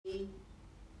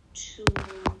to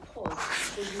pause,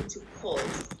 for you to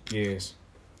pause. Yes.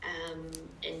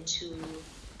 And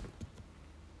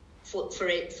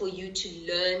for you to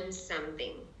learn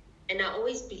something. And I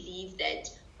always believe that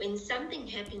when something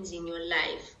happens in your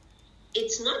life,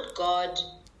 it's not God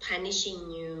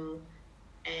punishing you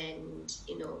and,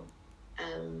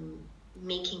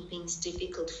 making things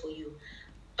difficult for you,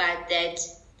 but that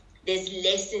there's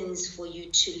lessons for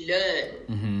you to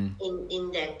learn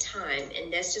in that time.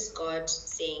 And that's just God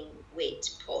saying, wait,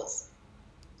 pause.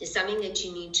 There's something that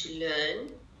you need to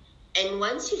learn. And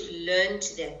once you've learned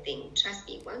that thing, trust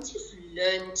me, once you've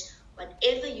learned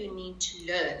whatever you need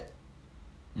to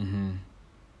learn,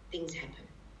 things happen.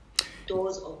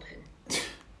 Doors open.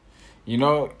 You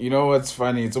know what's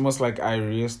funny? It's almost like I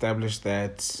reestablished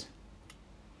that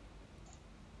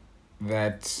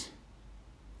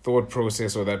thought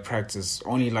process or that practice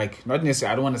only, like, not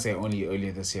necessarily, I don't want to say only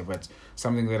earlier this year, but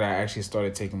something that I actually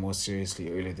started taking more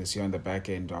seriously earlier this year on the back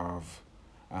end of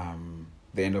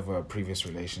the end of a previous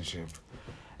relationship.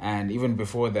 And even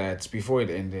before that, before it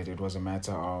ended, it was a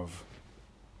matter of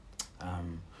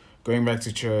going back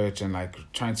to church and like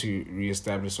trying to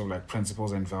reestablish sort of like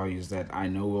principles and values that I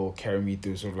know will carry me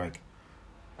through sort of like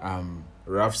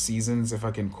rough seasons, if I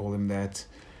can call them that,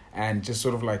 and just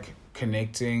sort of like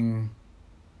connecting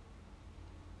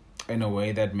in a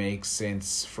way that makes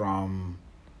sense, from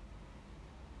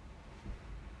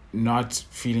not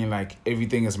feeling like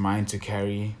everything is mine to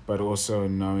carry, but also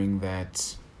knowing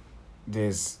that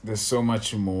there's so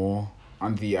much more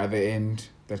on the other end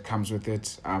that comes with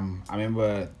it. I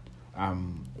remember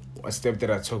a step that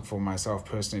I took for myself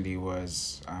personally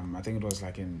was I think it was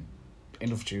like in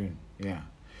end of June.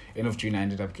 End of June I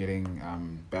ended up getting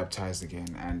baptized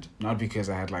again, and not because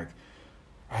I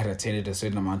had attended a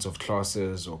certain amount of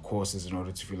classes or courses in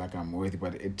order to feel like I'm worthy,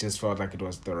 but it just felt like it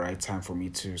was the right time for me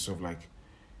to sort of like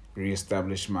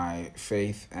reestablish my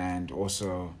faith and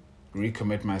also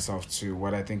recommit myself to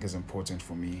what I think is important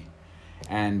for me.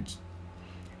 And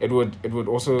it would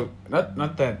also,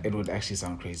 not that it would actually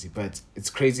sound crazy, but it's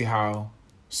crazy how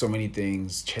so many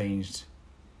things changed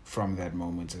from that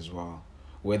moment as well.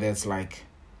 Whether it's like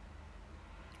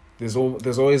there's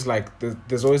always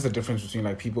the difference between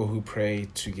like people who pray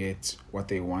to get what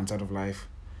they want out of life,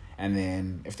 and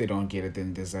then if they don't get it,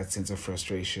 then there's that sense of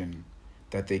frustration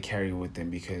that they carry with them,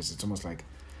 because it's almost like,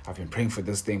 I've been praying for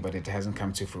this thing but it hasn't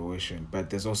come to fruition. But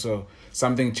there's also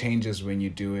something changes when you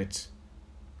do it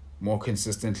more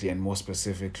consistently and more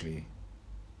specifically.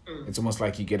 It's almost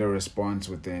like you get a response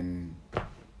within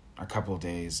a couple of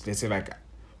days. Let's say like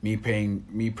me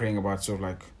praying about sort of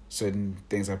like certain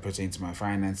things that pertain to my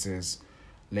finances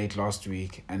late last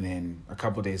week, and then a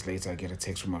couple of days later I get a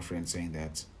text from a friend saying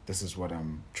that this is what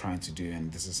I'm trying to do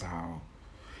and this is how.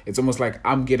 It's almost like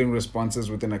I'm getting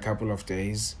responses within a couple of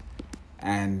days,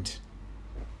 and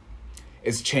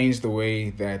it's changed the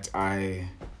way that I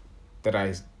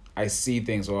see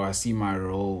things, or I see my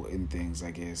role in things,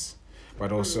 I guess.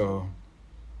 But also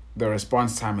the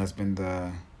response time has been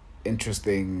the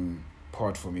interesting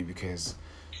part for me, because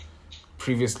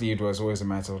previously it was always a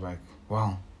matter of like,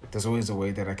 well, there's always a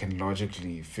way that I can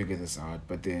logically figure this out,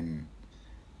 but then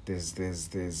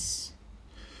there's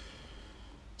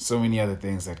so many other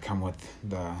things that come with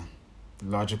the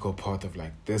logical part of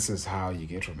like, this is how you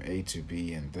get from A to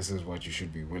B and this is what you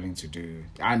should be willing to do.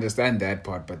 I understand that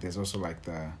part, but there's also like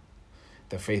the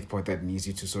faith part that needs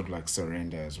you to sort of like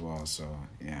surrender as well. So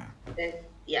that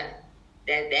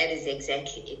is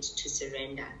exactly it, to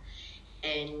surrender.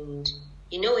 And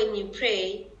when you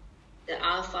pray the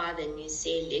Our Father and you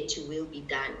say, let your will be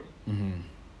done, and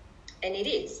it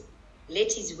is,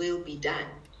 let his will be done.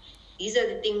 These are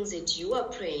the things that you are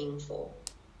praying for.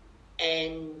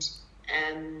 And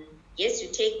yes, you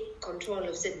take control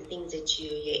of certain things that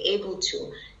you're able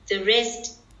to. The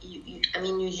rest, you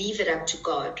leave it up to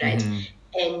God, right?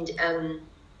 And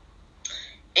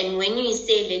when you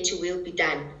say let your will be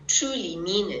done, truly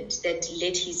mean it, that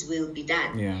let his will be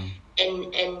done. Yeah.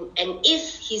 And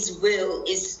if his will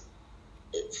is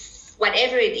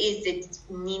whatever it is that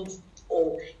needs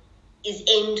or is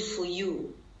aimed for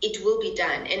you, it will be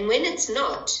done. And when it's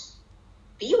not,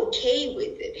 be okay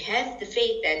with it. Have the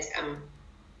faith that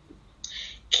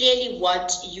clearly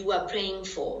what you are praying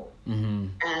for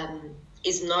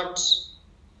is not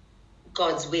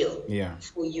God's will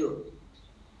for you.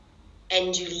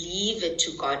 And you leave it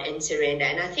to God and surrender.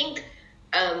 And I think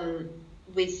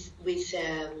with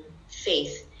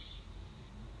faith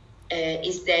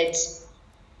is that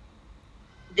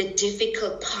the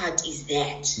difficult part is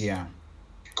that. Yeah.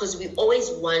 Because we always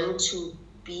want to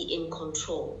be in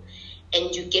control.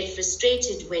 And you get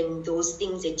frustrated when those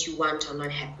things that you want are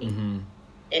not happening.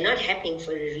 They're not happening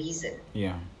for a reason.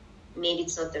 Yeah. Maybe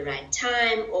it's not the right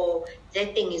time, or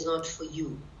that thing is not for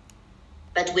you.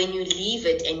 But when you leave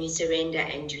it and you surrender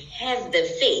and you have the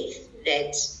faith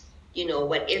that,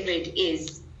 whatever it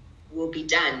is will be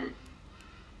done,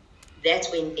 that's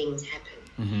when things happen.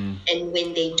 Mm-hmm. And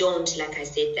when they don't, like I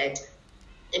said, that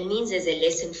it means there's a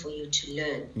lesson for you to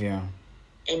learn. Yeah.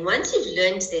 And once you've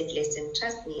learned that lesson,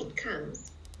 trust me, it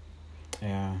comes.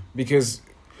 Yeah, because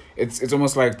it's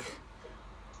almost like,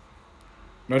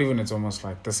 not even it's almost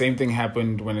like, the same thing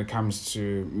happened when it comes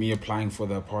to me applying for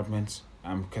the apartment.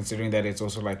 Considering that it's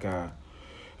also like a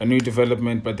new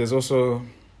development, but there's also,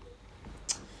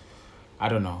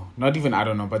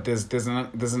 but there's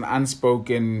an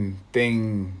unspoken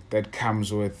thing that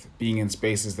comes with being in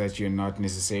spaces that you're not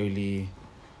necessarily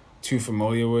too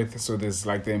familiar with. So there's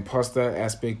like the imposter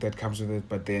aspect that comes with it,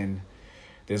 but then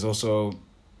there's also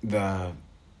the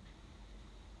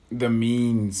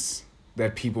means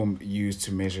that people use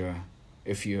to measure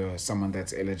if you're someone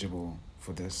that's eligible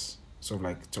for this, sort of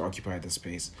like to occupy the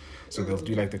space. So they'll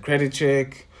do like the credit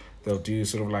check, they'll do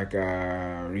sort of like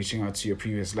reaching out to your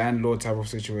previous landlord type of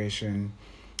situation.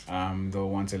 They'll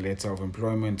want a letter of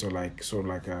employment, or like sort of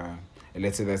like a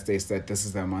letter that states that this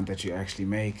is the amount that you actually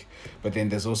make. But then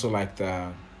there's also like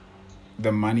the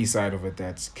money side of it,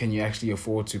 that can you actually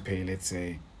afford to pay, let's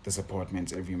say, this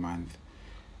apartment every month.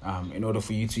 In order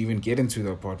for you to even get into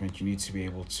the apartment, you need to be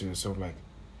able to sort of like,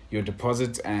 your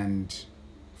deposit and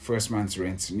first month's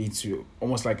rent need to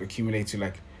almost like accumulate to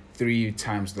like 3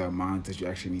 times the amount that you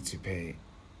actually need to pay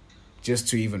just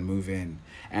to even move in.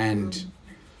 And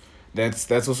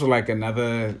that's also like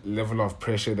another level of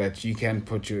pressure that you can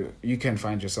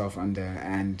find yourself under.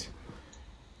 And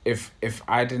if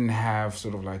I didn't have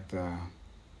sort of like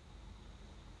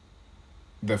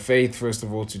the faith, first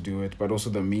of all, to do it, but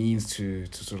also the means to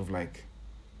sort of like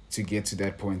to get to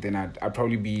that point, then I'd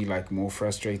probably be like more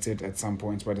frustrated at some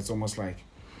points. But it's almost like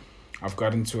I've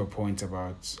gotten to a point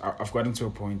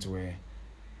where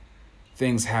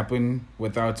things happen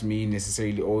without me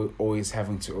necessarily always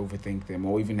having to overthink them,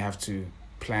 or even have to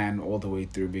plan all the way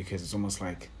through, because it's almost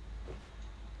like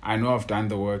I know I've done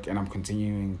the work and I'm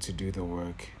continuing to do the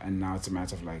work, and now it's a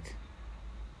matter of like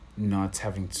not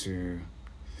having to,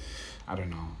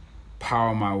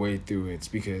 power my way through it.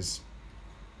 Because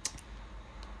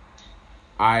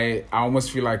I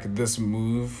almost feel like this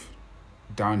move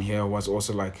down here was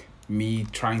also like me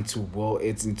trying to will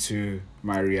it into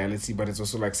my reality, but it's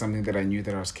also like something that I knew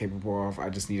that I was capable of. I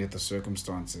just needed the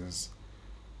circumstances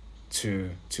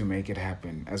to make it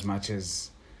happen, as much as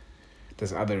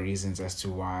there's other reasons as to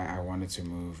why I wanted to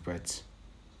move. But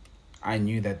I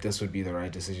knew that this would be the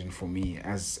right decision for me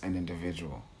as an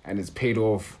individual, and it's paid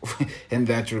off in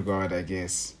that regard, I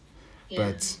guess.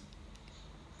 Yeah. But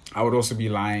I would also be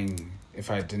lying if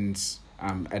I didn't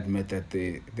admit that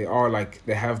there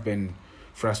have been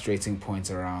frustrating points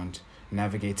around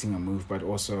navigating a move, but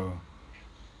also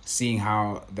seeing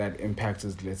how that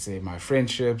impacted, let's say, my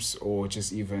friendships, or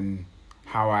just even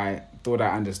how I thought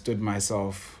I understood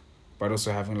myself. But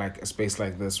also having like a space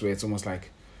like this where it's almost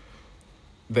like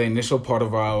the initial part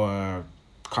of our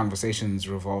conversations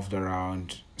revolved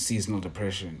around seasonal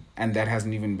depression, and that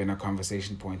hasn't even been a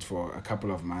conversation point for a couple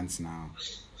of months now.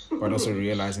 But also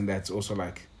realizing that it's also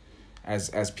like,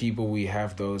 as people, we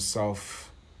have those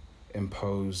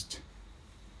self-imposed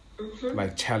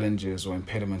like challenges or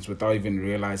impediments without even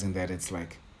realizing that it's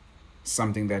like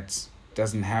something that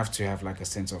doesn't have to have like a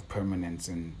sense of permanence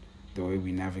in the way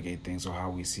we navigate things or how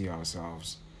we see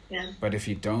ourselves. Yeah. But if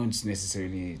you don't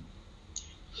necessarily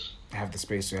have the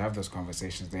space to have those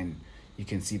conversations, then you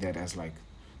can see that as like,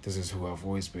 this is who I've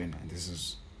always been and this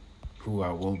is who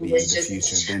I will be in the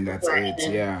future. Then that's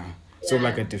it. Yeah. So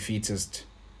like a defeatist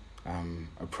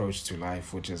approach to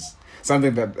life, which is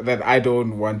something that I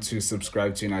don't want to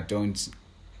subscribe to, and I don't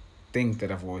think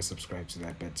that I've always subscribed to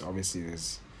that. But obviously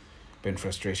there's been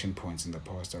frustration points in the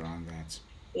past around that.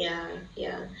 Yeah.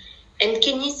 And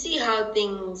can you see how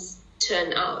things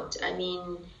turn out? I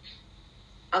mean,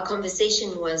 our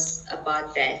conversation was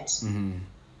about that. Mm-hmm.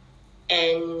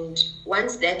 And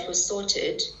once that was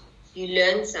sorted, you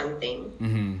learned something.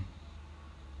 Mm-hmm.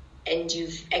 And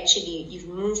you've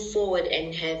moved forward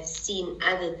and have seen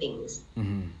other things.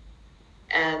 Mm-hmm.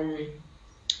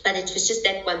 But it was just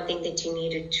that one thing that you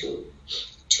needed to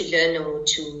learn or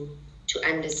to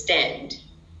understand.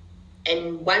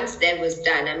 And once that was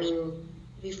done, I mean,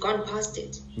 we've gone past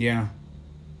it. Yeah.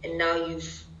 And now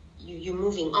you're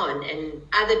moving on, and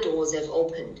other doors have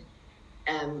opened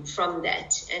from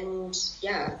that. And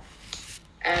yeah,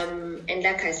 and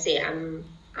like I say, I'm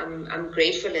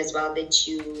grateful as well that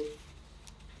you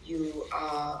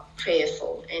are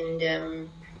prayerful, and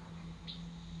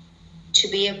to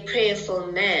be a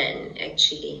prayerful man,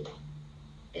 actually.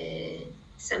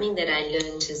 Something that I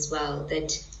learned as well,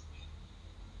 that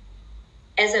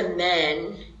as a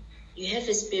man, you have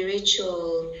a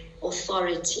spiritual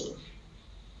authority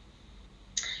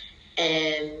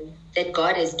that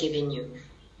God has given you.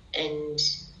 And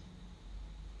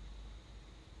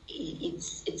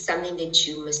it's something that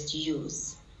you must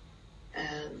use.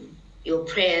 Your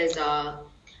prayers are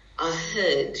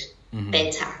heard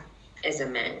better as a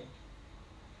man.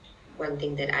 One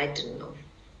thing that I didn't know,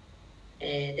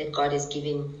 that God has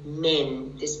given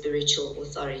men the spiritual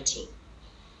authority.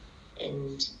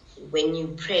 And when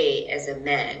you pray as a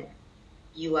man,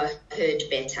 you are heard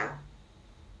better.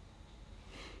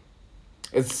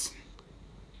 It's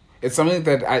something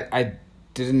that I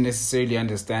didn't necessarily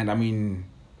understand. I mean,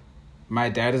 my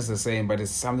dad is the same, but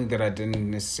it's something that I didn't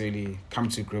necessarily come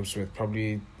to grips with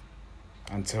probably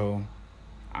until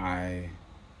I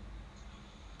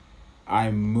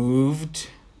moved.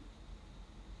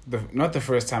 Not the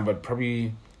first time, but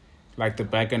probably like the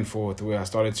back and forth, where I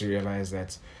started to realize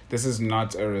that this is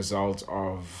not a result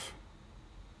of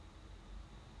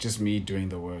just me doing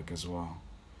the work as well.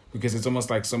 Because it's almost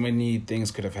like so many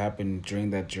things could have happened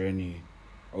during that journey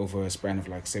over a span of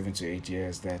like 7 to 8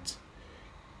 years that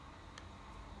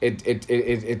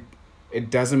it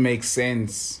doesn't make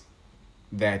sense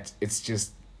that it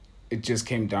just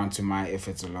came down to my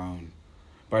efforts alone.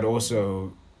 But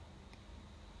also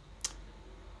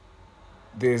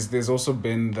there's also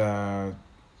been the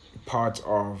part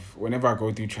of whenever I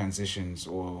go through transitions,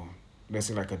 or let's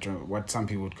say like what some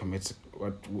people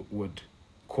would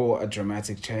call a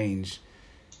dramatic change,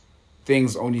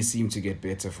 things only seem to get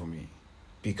better for me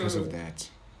because of that.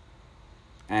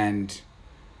 And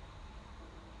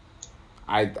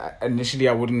I initially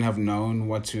I wouldn't have known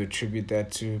what to attribute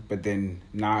that to, but then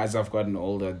now as I've gotten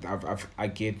older,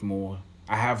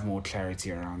 I have more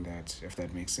clarity around that, if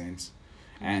that makes sense.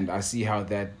 And I see how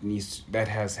that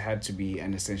has had to be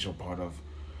an essential part of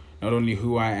not only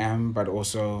who I am, but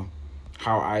also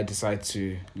how I decide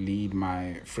to lead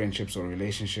my friendships or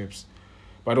relationships.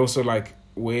 But also like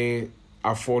where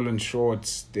I've fallen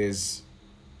short, there's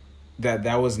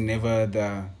that was never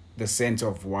the center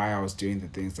of why I was doing the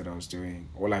things that I was doing,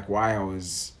 or like why I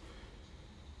was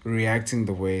reacting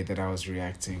the way that I was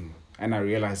reacting. And I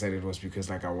realized that it was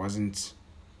because like I wasn't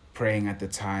praying at the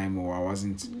time, or I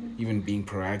wasn't even being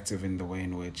proactive in the way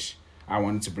in which I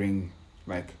wanted to bring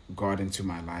like God into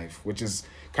my life, which is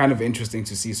kind of interesting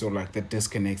to see. So like the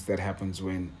disconnect that happens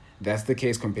when that's the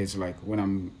case compared to like when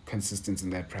I'm consistent in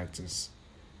that practice.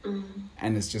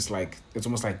 And it's just like it's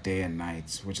almost like day and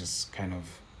night, which is kind of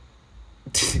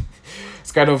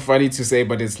it's kind of funny to say,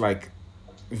 but it's like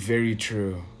very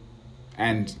true.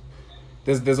 And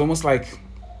there's almost like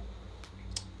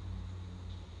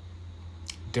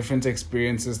different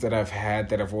experiences that I've had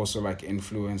that have also like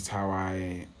influenced how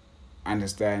I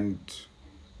understand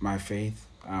my faith.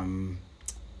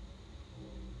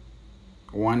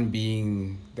 One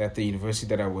being that the university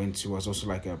that I went to was also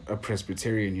like a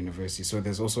Presbyterian university. So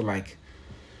there's also like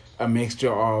a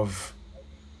mixture of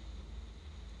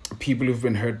people who've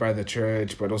been hurt by the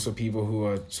church, but also people who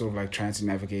are sort of like trying to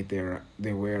navigate their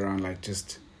way around like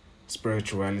just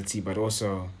spirituality, but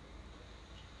also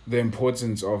the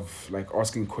importance of like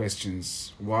asking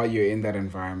questions while you're in that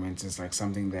environment is like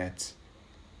something that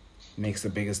makes the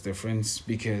biggest difference,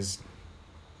 because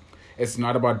it's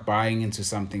not about buying into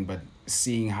something, but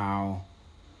seeing how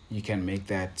you can make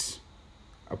that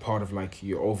a part of like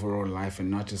your overall life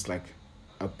and not just like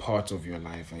a part of your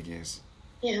life, I guess.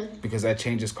 Yeah. Because that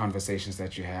changes conversations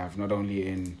that you have, not only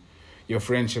in your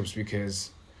friendships, because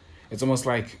it's almost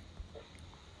like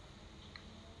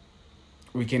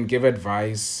we can give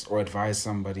advice or advise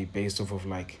somebody based off of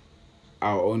like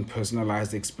our own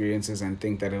personalized experiences and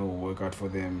think that it will work out for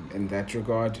them in that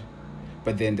regard.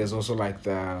 But then there's also like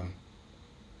the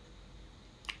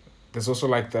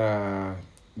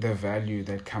value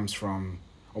that comes from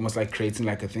almost like creating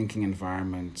like a thinking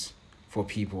environment for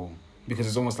people, because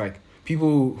it's almost like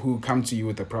people who come to you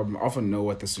with a problem often know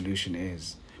what the solution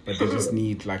is, but they just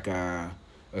need like a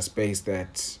space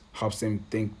that helps them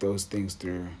think those things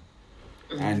through.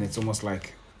 And it's almost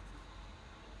like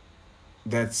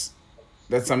that's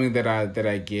something that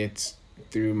I get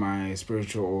through my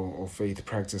spiritual or faith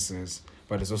practices,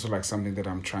 but it's also like something that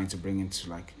I'm trying to bring into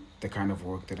like the kind of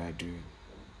work that I do.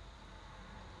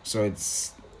 So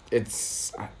it's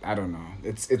I don't know.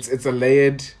 It's a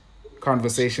layered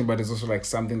conversation, but it's also like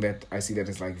something that I see that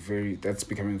is like that's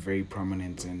becoming very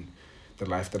prominent in the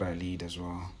life that I lead as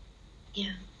well.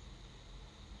 Yeah.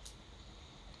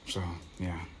 So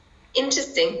yeah.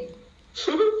 Interesting.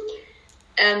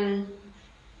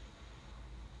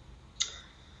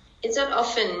 it's not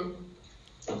often,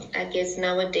 I guess,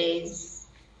 nowadays,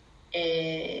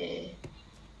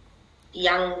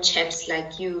 young chaps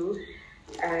like you,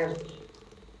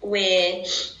 where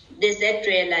there's that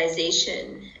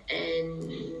realization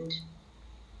and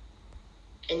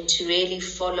to really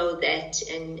follow that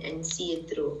and see it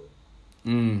through.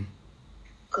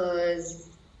 Because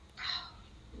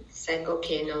it's like,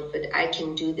 okay, no, but I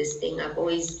can do this thing. I've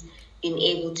always been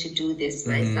able to do this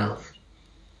myself.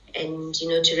 And,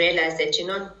 to realize that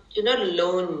you're not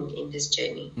alone in this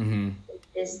journey.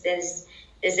 There's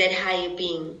that higher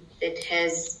being that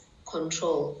has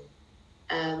control.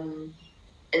 And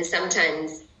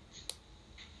sometimes,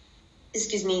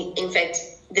 in fact,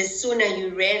 the sooner you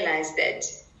realize that,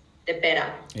 the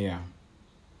better. Yeah.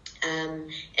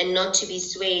 And not to be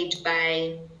swayed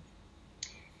by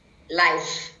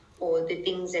life or the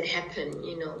things that happen,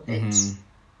 that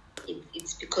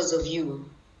it's because of you,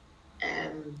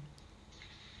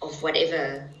 of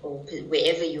whatever or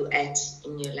wherever you're at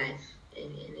in your life.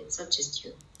 And it's not just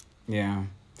you. Yeah.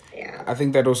 Yeah. I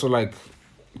think that also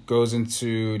goes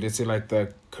into, let's say,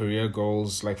 the career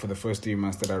goals, for the first 3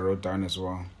 months that I wrote down as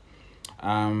well.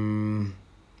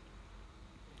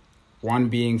 One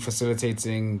being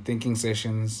facilitating thinking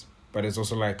sessions, but it's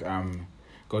also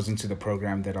goes into the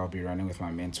program that I'll be running with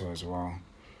my mentor as well,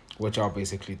 which are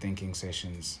basically thinking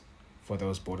sessions for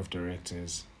those board of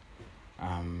directors.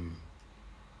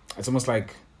 It's almost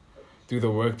through the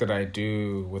work that I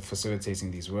do with facilitating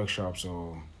these workshops,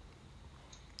 or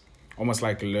almost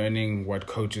learning what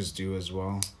coaches do as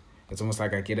well. It's almost I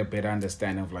get a better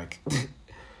understanding of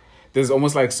there's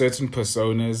almost certain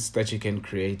personas that you can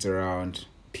create around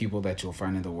people that you'll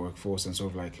find in the workforce, and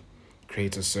sort of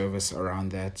create a service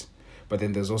around that. But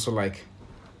then there's also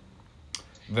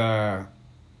the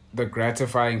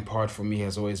gratifying part for me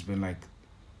has always been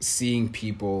seeing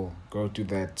people go through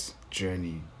that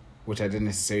journey, which I didn't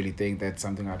necessarily think that's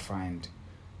something I'd find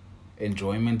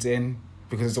enjoyment in,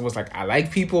 because it's almost I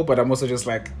like people, but I'm also just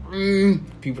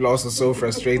people are also so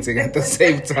frustrating at the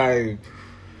same time.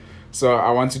 So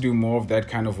I want to do more of that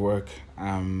kind of work.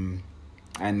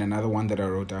 And another one that I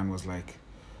wrote down was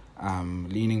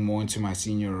leaning more into my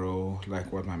senior role,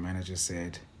 what my manager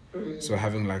said. So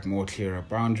having more clearer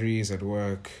boundaries at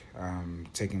work,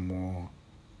 taking more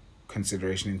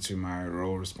consideration into my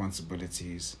role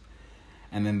responsibilities,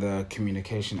 and then the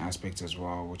communication aspect as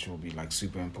well, which will be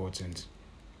super important,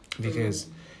 because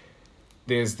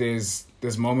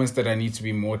there's moments that I need to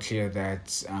be more clear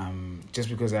that just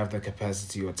because I have the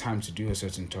capacity or time to do a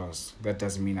certain task, that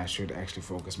doesn't mean I should actually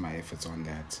focus my efforts on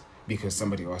that because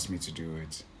somebody asked me to do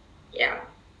it. Yeah.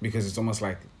 Because it's almost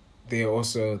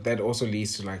that also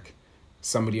leads to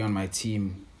somebody on my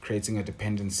team creating a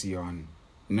dependency on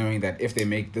knowing that if they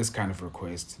make this kind of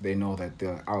request, they know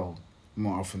that I'll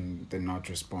more often than not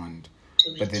respond.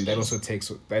 But then that also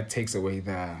takes away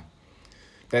the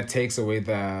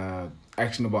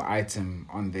actionable item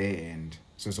on their end.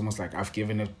 So it's almost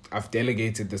I've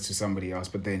delegated this to somebody else,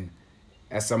 but then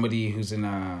as somebody who's in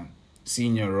a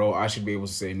senior role, I should be able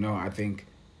to say, no, I think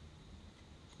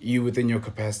you within your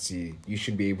capacity, you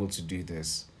should be able to do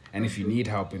this. And if you need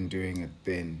help in doing it,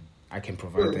 then I can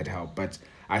provide that help. But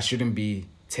I shouldn't be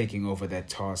taking over that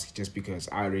task just because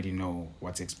I already know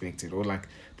what's expected, or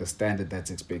the standard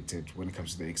that's expected when it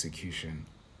comes to the execution.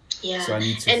 Yeah. So I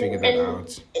need to figure that out.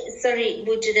 Sorry,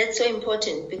 Buju, that's so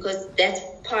important, because that's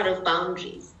part of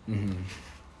boundaries.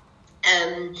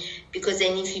 Because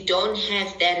then if you don't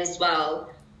have that as well,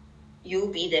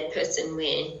 you'll be that person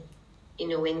where,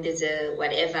 when there's a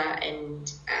whatever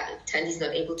and Tandi's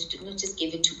not able to do, just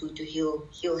give it to Buju,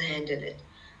 he'll handle it.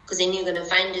 Because then you're going to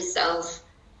find yourself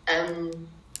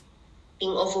being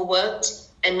overworked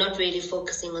and not really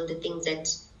focusing on the things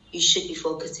that you should be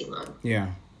focusing on.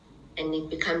 Yeah. And it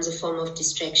becomes a form of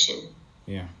distraction.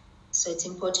 Yeah. So it's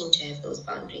important to have those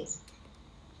boundaries.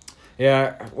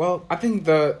 Yeah, well, I think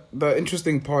the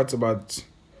interesting part about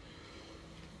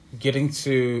getting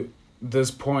to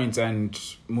this point and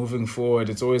moving forward,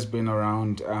 it's always been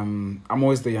around, I'm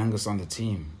always the youngest on the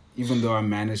team, even though I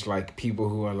manage people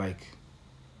who are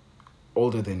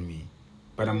older than me,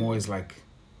 but I'm always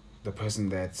the person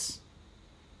that's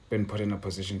been put in a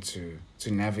position to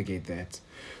navigate that.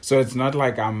 So it's not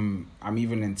I'm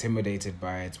even intimidated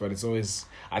by it, but it's always,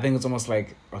 I think it's almost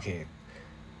okay,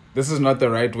 this is not the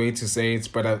right way to say it,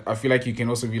 but I feel you can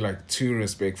also be too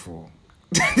respectful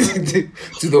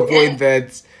to the point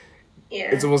that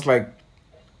it's almost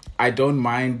I don't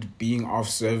mind being off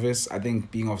service. I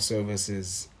think being off service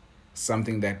is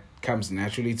something that comes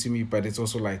naturally to me, but it's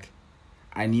also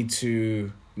I need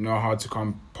to know how to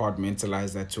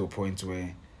compartmentalize that to a point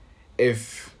where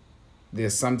if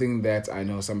there's something that I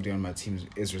know somebody on my team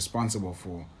is responsible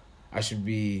for, I should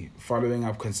be following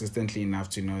up consistently enough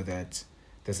to know that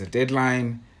there's a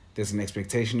deadline, there's an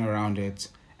expectation around it,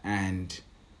 and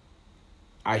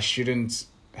I shouldn't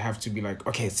have to be like,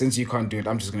 okay, since you can't do it,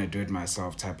 I'm just going to do it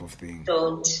myself type of thing.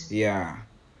 Don't. Yeah.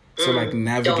 So like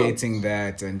navigating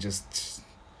that and just,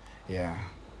 yeah.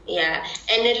 Yeah.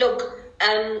 And then look,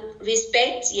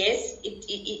 respect, yes,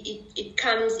 it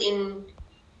comes in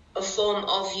a form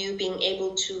of you being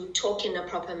able to talk in a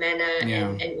proper manner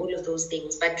and all of those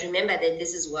things. But remember that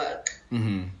this is work.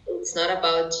 Mm-hmm. It's not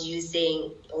about you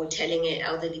saying or telling an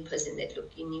elderly person that, look,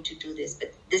 you need to do this,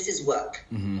 but this is work.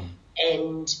 Mm-hmm.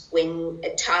 And when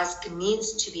a task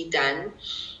needs to be done,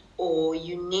 or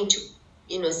you need to,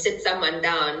 sit someone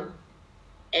down,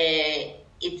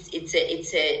 it's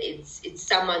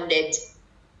someone that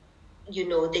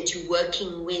that you're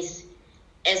working with,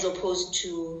 as opposed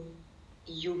to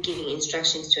you giving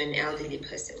instructions to an elderly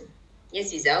person.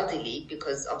 Yes, he's elderly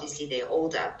because obviously they're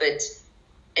older,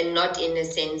 and not in a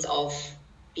sense of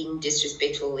being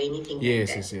disrespectful or anything like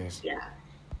that. Yes. Yeah.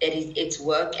 It's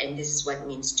work, and this is what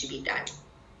needs to be done.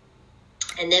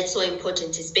 And that's so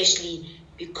important, especially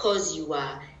because you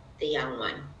are the young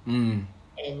one. Mm.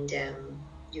 And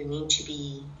you need to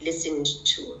be listened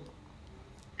to.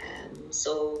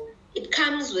 So it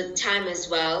comes with time as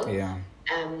well. Yeah.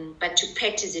 But to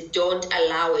practice it, don't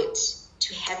allow it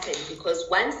to happen, because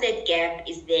once that gap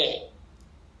is there,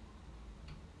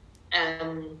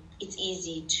 it's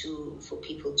easy for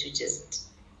people to just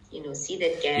see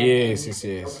that gap. Yes.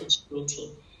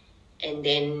 Opportunity. And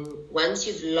then once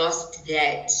you've lost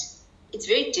that, it's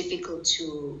very difficult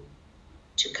to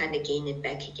kind of gain it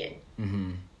back again.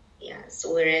 Mm-hmm. Yeah.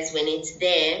 So whereas when it's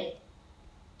there,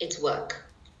 it's work.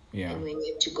 Yeah. And when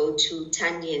you have to go to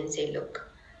Tandy and say, look,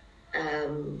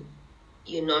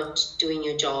 you're not doing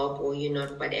your job, or you're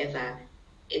not whatever,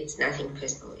 it's nothing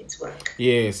personal, it's work.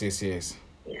 Yes.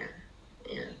 Yeah.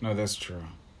 No, that's true.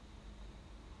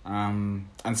 And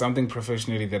something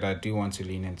professionally that I do want to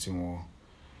lean into more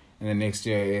in the next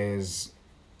year is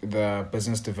the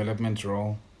business development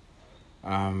role.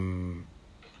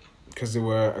 Because there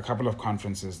were a couple of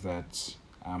conferences that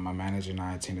my manager and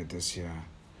I attended this year,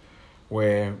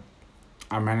 where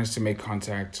I managed to make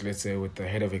contact, let's say, with the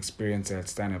head of experience at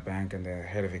Standard Bank and the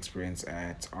head of experience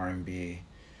at RMB,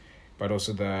 but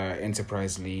also the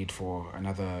enterprise lead for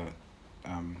another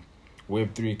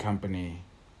Web3 company,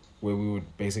 where we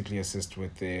would basically assist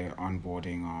with the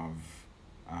onboarding of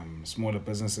smaller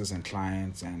businesses and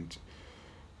clients, and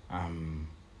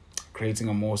creating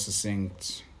a more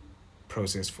succinct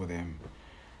process for them.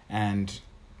 And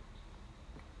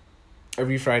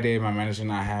every Friday, my manager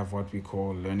and I have what we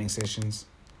call learning sessions,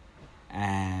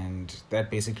 and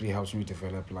that basically helps me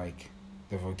develop like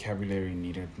the vocabulary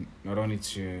needed, not only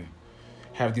to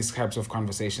have these types of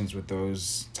conversations with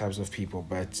those types of people,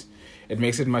 but it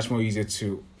makes it much more easier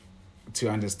to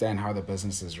understand how the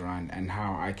business is run, and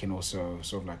how I can also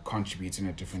sort of like contribute in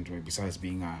a different way, besides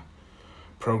being a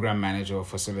program manager or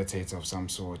facilitator of some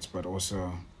sort. But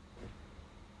also,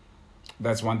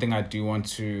 that's one thing I do want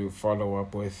to follow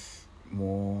up with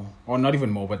more, or not even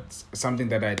more, but something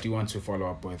that I do want to follow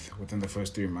up with within the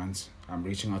first 3 months. I'm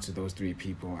reaching out to those 3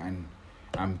 people, and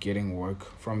I'm getting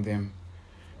work from them,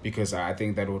 because I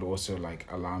think that would also like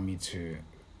allow me to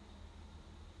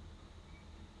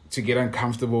get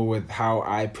uncomfortable with how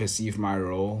I perceive my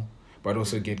role, but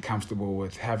also get comfortable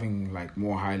with having like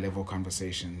more high level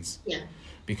conversations. Yeah.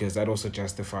 Because that also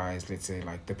justifies, let's say,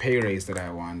 like the pay raise that I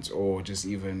want, or just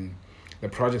even the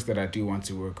projects that I do want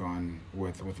to work on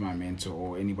with my mentor,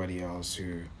 or anybody else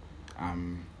who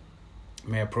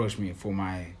may approach me for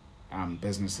my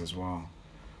business as well.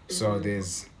 Mm-hmm. So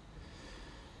there's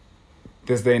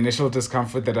the initial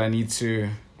discomfort that I need to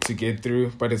get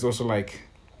through, but it's also like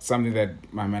something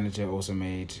that my manager also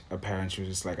made apparent. She was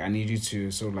just like, I need you to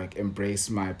sort of like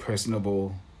embrace my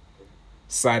personable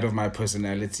side of my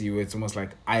personality, where it's almost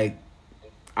like I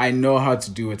know how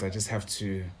to do it, I just have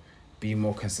to be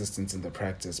more consistent in the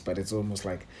practice. But it's almost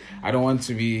like I don't want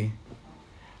to be,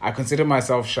 I consider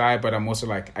myself shy, but I'm also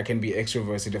like, I can be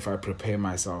extroverted if I prepare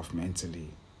myself mentally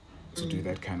to do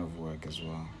that kind of work as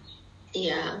well.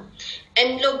 Yeah.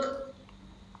 And look,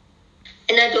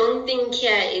 and I don't think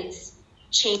here it's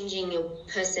changing your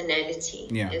personality.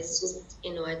 Yeah. It's just,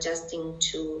 adjusting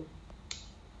to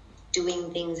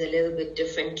doing things a little bit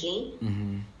differently.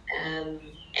 Mm-hmm.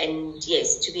 And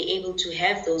yes, to be able to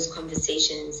have those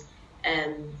conversations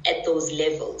at those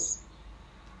levels,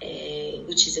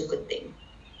 which is a good thing.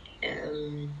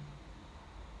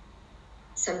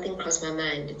 Something crossed my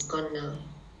mind. It's gone now,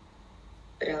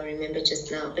 but I'll remember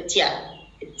just now. But yeah,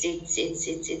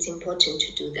 it's important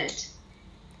to do that.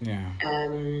 Yeah.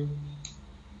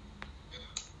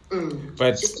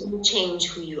 But just to change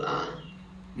who you are.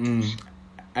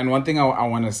 And one thing I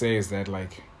want to say is that,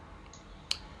 like,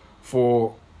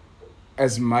 for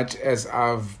as much as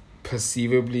I've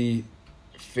perceivably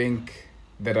think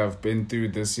that I've been through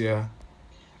this year,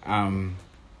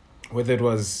 whether it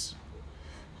was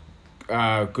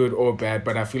good or bad,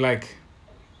 but I feel like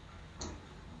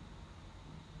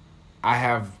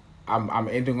I'm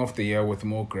ending off the year with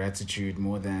more gratitude,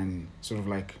 more than sort of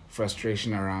like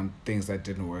frustration around things that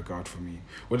didn't work out for me,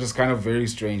 which is kind of very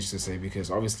strange to say, because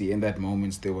obviously in that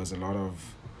moment there was a lot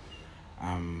of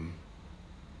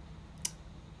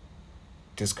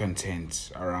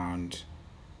discontent around,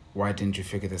 why didn't you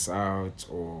figure this out,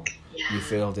 or you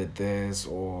failed at this,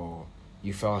 or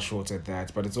you fell short at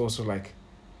that. But it's also like,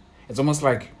 it's almost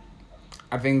like,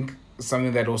 I think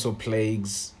something that also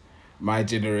plagues my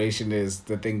generation is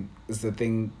the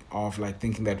thing of like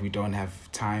thinking that we don't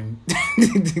have time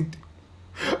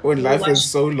when life is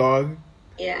so long.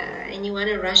 Yeah, and you want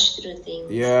to rush through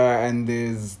things. Yeah, and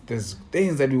there's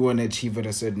things that we want to achieve at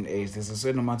a certain age. There's a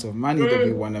certain amount of money that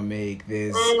we want to make.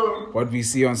 There's what we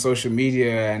see on social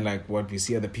media and like what we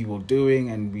see other people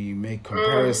doing, and we make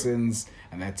comparisons,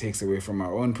 and that takes away from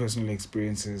our own personal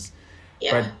experiences.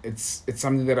 Yeah. But it's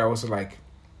something that I also like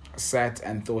sat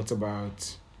and thought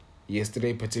about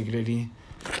yesterday, particularly.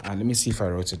 Let me see if I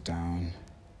wrote it down.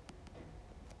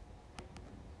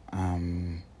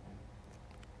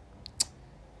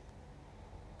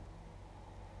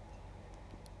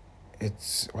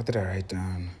 What did I write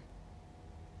down?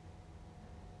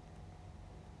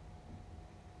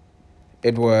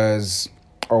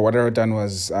 What I wrote down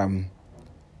was, I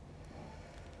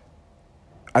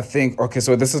think, okay,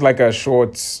 so this is like a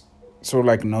short sort of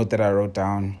like note that I wrote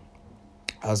down.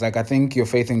 I was like, I think your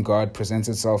faith in God presents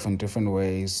itself in different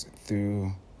ways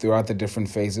throughout the different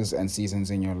phases and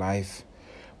seasons in your life.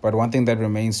 But one thing that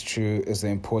remains true is the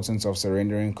importance of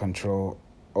surrendering control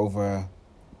over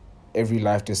every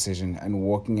life decision and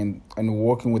walking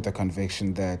with the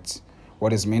conviction that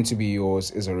what is meant to be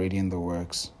yours is already in the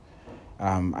works.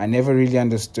 I never really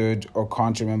understood or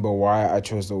can't remember why I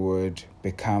chose the word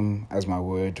become as my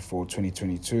word for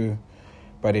 2022,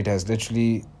 but it's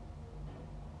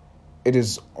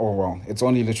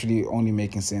only literally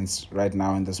making sense right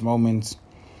now in this moment,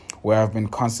 where I've been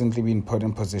constantly being put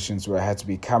in positions where I had to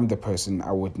become the person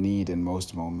I would need in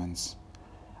most moments.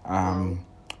 From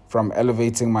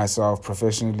elevating myself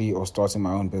professionally or starting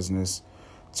my own business,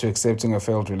 to accepting a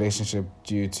failed relationship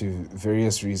due to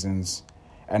various reasons,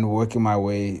 and working my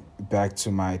way back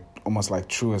to my almost like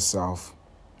truest self.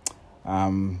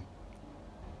 And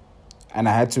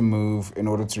I had to move in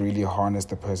order to really harness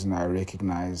the person I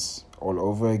recognize all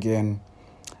over again.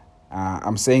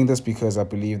 I'm saying this because I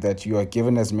believe that you are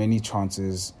given as many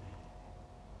chances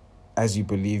as you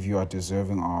believe you are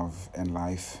deserving of in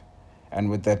life. And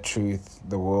with that truth,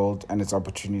 the world and its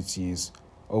opportunities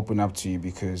open up to you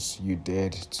because you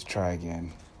dared to try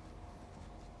again.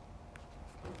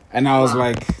 And I was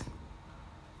like...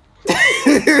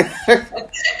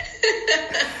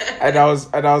 and I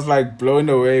was like blown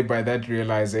away by that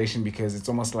realization, because it's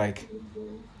almost like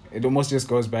it almost just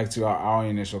goes back to our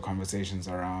initial conversations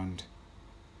around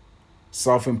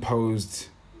self-imposed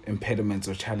impediments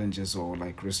or challenges or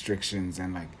like restrictions,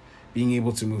 and like being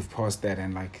able to move past that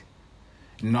and like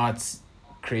not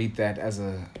create that as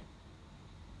a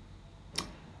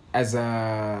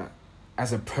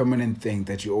permanent thing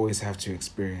that you always have to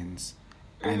experience.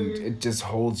 And it just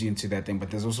holds you into that thing. But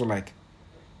there's also like,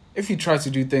 if you try to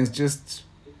do things just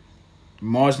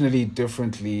marginally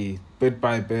differently, bit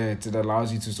by bit, it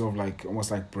allows you to sort of like almost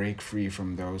like break free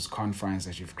from those confines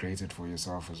that you've created for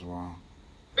yourself as well.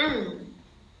 And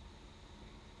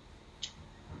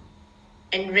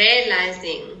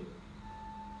realizing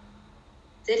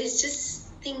that it's just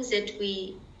things that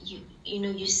you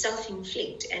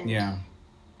self-inflict, and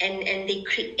and they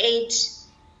create,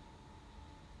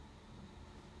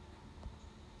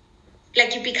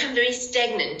 like, you become very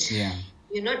stagnant.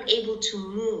 You're not able to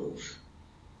move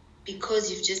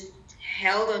because you've just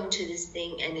held on to this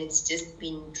thing, and it's just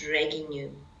been dragging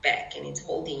you back, and it's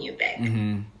holding you back.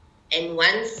 And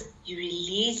once you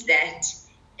release that,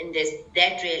 and there's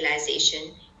that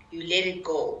realization, you let it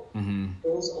go.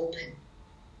 Doors open.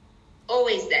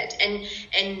 Always that.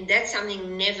 And that's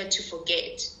something never to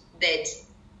forget, that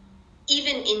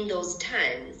even in those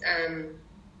times,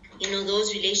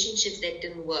 those relationships that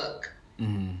didn't work,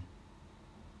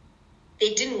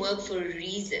 they didn't work for a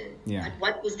reason. But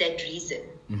what was that reason?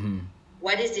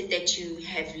 What is it that you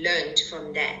have learned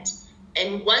from that?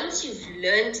 And once you've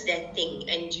learned that thing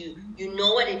and you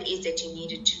know what it is that you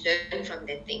needed to learn from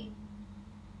that thing,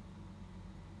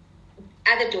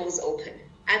 other doors open,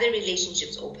 other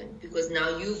relationships open, because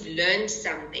now you've learned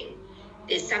something.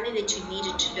 There's something that you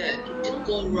needed to learn. It didn't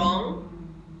go wrong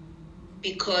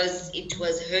because it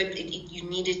was hurt. You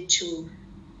needed to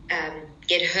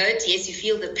get hurt. Yes, you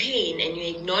feel the pain and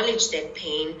you acknowledge that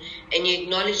pain and you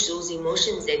acknowledge those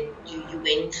emotions that you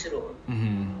went through.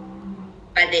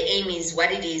 But the aim is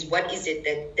what it is. What is it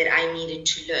that I needed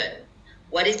to learn?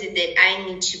 What is it that I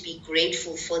need to be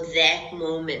grateful for that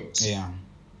moment? Yeah.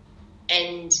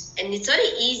 And it's not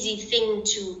an easy thing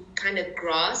to kind of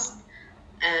grasp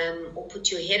or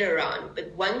put your head around.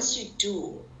 But once you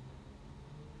do,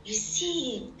 you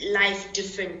see life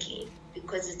differently,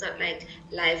 because it's not like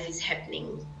life is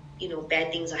happening,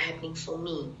 bad things are happening for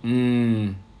me.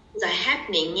 Things are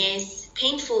happening, yes,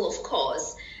 painful, of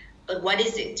course. But what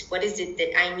is it? What is it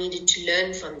that I needed to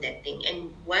learn from that thing?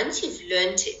 And once you've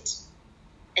learned it,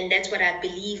 and that's what I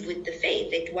believe with the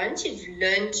faith, that once you've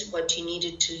learned what you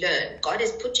needed to learn, God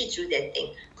has put you through that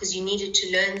thing because you needed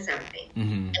to learn something.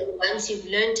 And once you've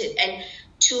learned it, and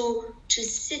to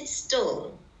sit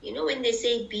still, when they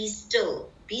say be still,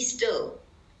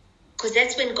 because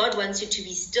that's when God wants you to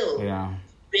be still. Yeah.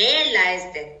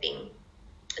 Realize that thing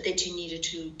that you needed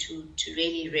to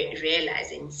really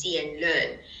realize and see and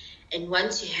learn. And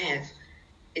once you have,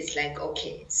 it's like,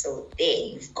 okay, so there,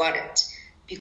 you've got it.